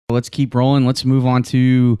Let's keep rolling. Let's move on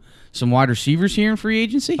to some wide receivers here in free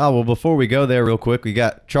agency. Oh, well, before we go there real quick, we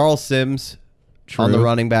got Charles Sims on the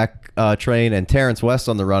running back train and Terrance West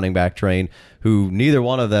on the running back train, who neither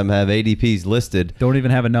one of them have ADPs listed. Don't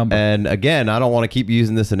even have a number. And again, I don't want to keep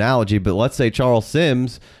using this analogy, but let's say Charles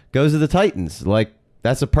Sims goes to the Titans. Like,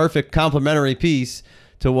 that's a perfect complementary piece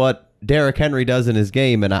to what Derrick Henry does in his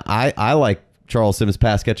game. And I like Charles Sims'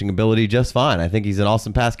 pass catching ability just fine. I think he's an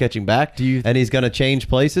awesome pass catching back, and he's going to change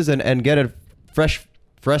places and get a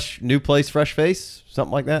fresh new place, fresh face,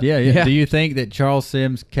 something like that. Yeah. Do you think that Charles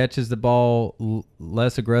Sims catches the ball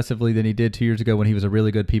less aggressively than he did 2 years ago when he was a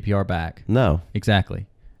really good PPR back? No. Exactly.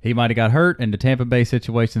 He might have got hurt, and the Tampa Bay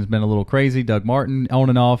situation's been a little crazy. Doug Martin on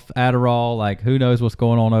and off, Adderall, like who knows what's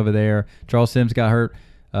going on over there. Charles Sims got hurt.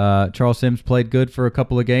 Charles Sims played good for a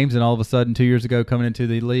couple of games, and all of a sudden 2 years ago, coming into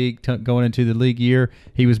the league, going into the league year,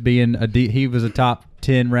 he was a top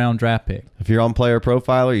 10 round draft pick. If you're on Player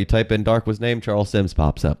Profiler, you type in Darkwood's name, Charles Sims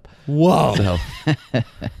pops up. Whoa! So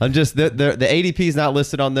I'm just the ADP is not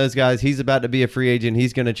listed on those guys. He's about to be a free agent.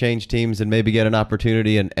 He's going to change teams and maybe get an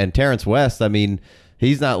opportunity. And Terrance West, I mean,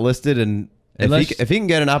 he's not listed, and if he can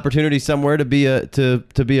get an opportunity somewhere to be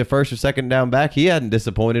a first or second down back, he hadn't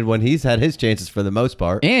disappointed when he's had his chances for the most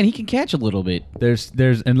part. And he can catch a little bit. There's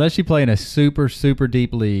unless you play in a super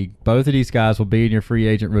deep league, both of these guys will be in your free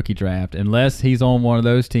agent rookie draft, unless he's on one of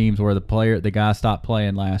those teams where the guy stopped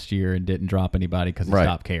playing last year and didn't drop anybody because he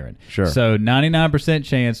stopped caring. Sure. So 99%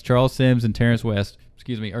 chance Charles Sims and Terrance West,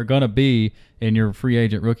 are going to be in your free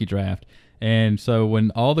agent rookie draft. And so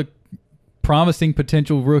when all the promising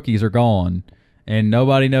potential rookies are gone and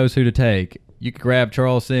nobody knows who to take, you could grab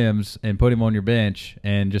Charles Sims and put him on your bench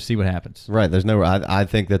and just see what happens. Right. There's no. I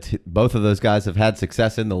think that both of those guys have had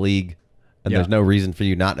success in the league, and there's no reason for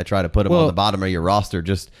you not to try to put them on the bottom of your roster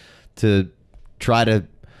just to try to,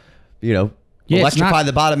 electrify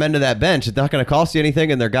the bottom end of that bench. It's not going to cost you anything,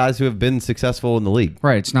 and they're guys who have been successful in the league.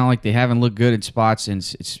 Right. It's not like they haven't looked good at spots, and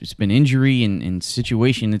it's been injury and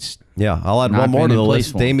situation. I'll add one more to the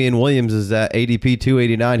list. Damien Williams is at ADP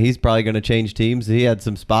 289. He's probably going to change teams. He had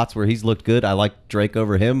some spots where he's looked good. I like Drake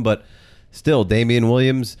over him, but still, Damien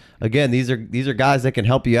Williams, again, these are guys that can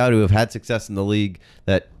help you out who have had success in the league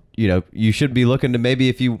that, you should be looking to maybe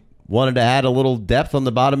if you wanted to add a little depth on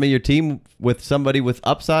the bottom of your team with somebody with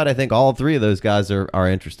upside. I think all three of those guys are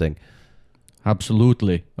interesting.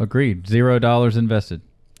 Absolutely. Agreed. $0 invested.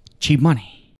 Cheap money.